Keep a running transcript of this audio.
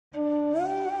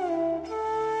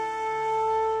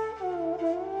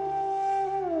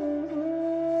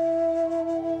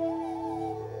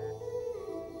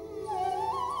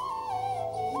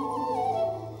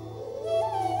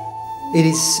It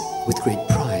is with great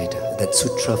pride that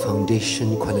Sutra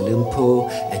Foundation Kuala Lumpur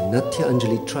and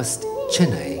Natyanjali Trust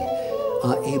Chennai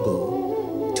are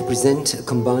able to present a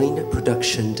combined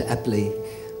production aptly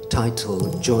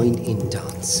titled Join in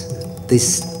Dance.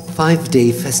 This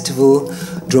 5-day festival,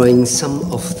 drawing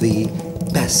some of the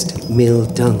best male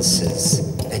dancers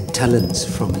and talents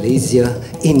from Malaysia,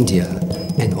 India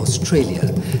and Australia,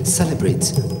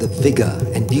 celebrates the vigor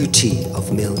and beauty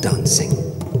of male dancing.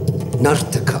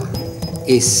 Narthaka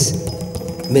is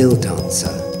male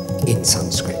dancer in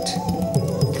Sanskrit.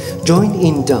 Join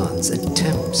in Dance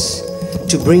attempts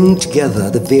to bring together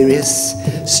the various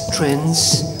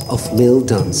strands of male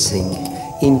dancing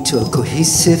into a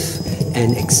cohesive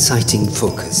and exciting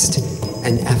focused,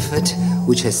 an effort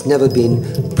which has never been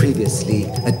previously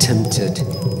attempted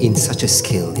in such a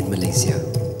scale in Malaysia.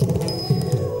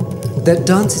 That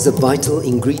dance is a vital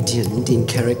ingredient in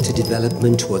character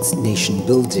development towards nation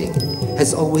building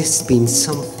has always been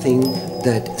something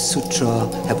that Sutra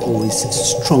have always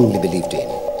strongly believed in.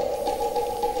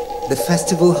 The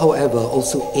festival, however,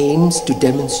 also aims to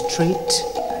demonstrate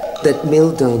that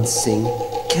male dancing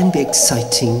can be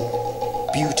exciting,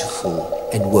 beautiful,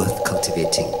 and worth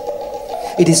cultivating.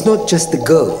 It is not just the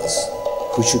girls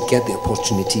who should get the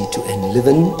opportunity to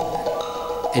enliven,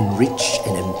 enrich,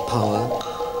 and empower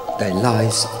their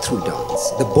lives through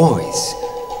dance. The boys,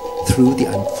 through the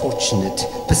unfortunate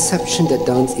perception that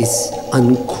dance is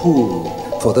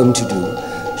uncool for them to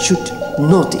do, should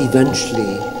not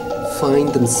eventually find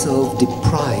themselves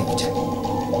deprived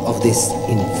of this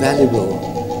invaluable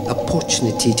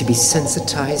opportunity to be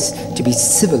sensitized, to be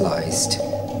civilized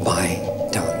by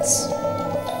dance.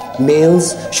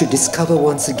 Males should discover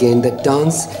once again that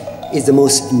dance is the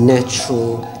most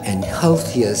natural and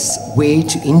healthiest way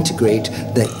to integrate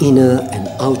the inner and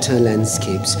outer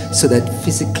landscapes so that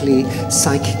physically,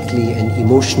 psychically and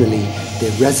emotionally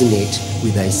they resonate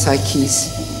with their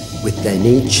psyches, with their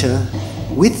nature,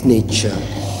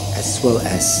 as well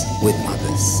as with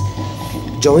others.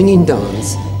 Join in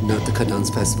Dance, Narthaka Dance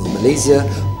Festival Malaysia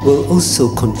will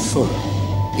also confer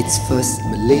its first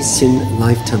Malaysian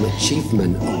Lifetime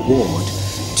Achievement Award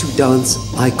to dance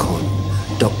icon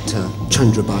Dr.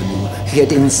 Chandrabanu. He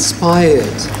had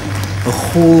inspired a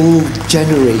whole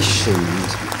generation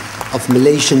of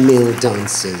Malaysian male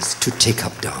dancers to take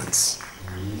up dance.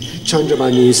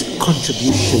 Chandrabanu's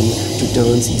contribution to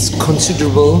dance is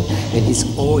considerable and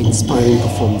his awe-inspiring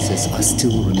performances are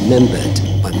still remembered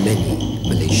by many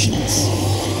Malaysians.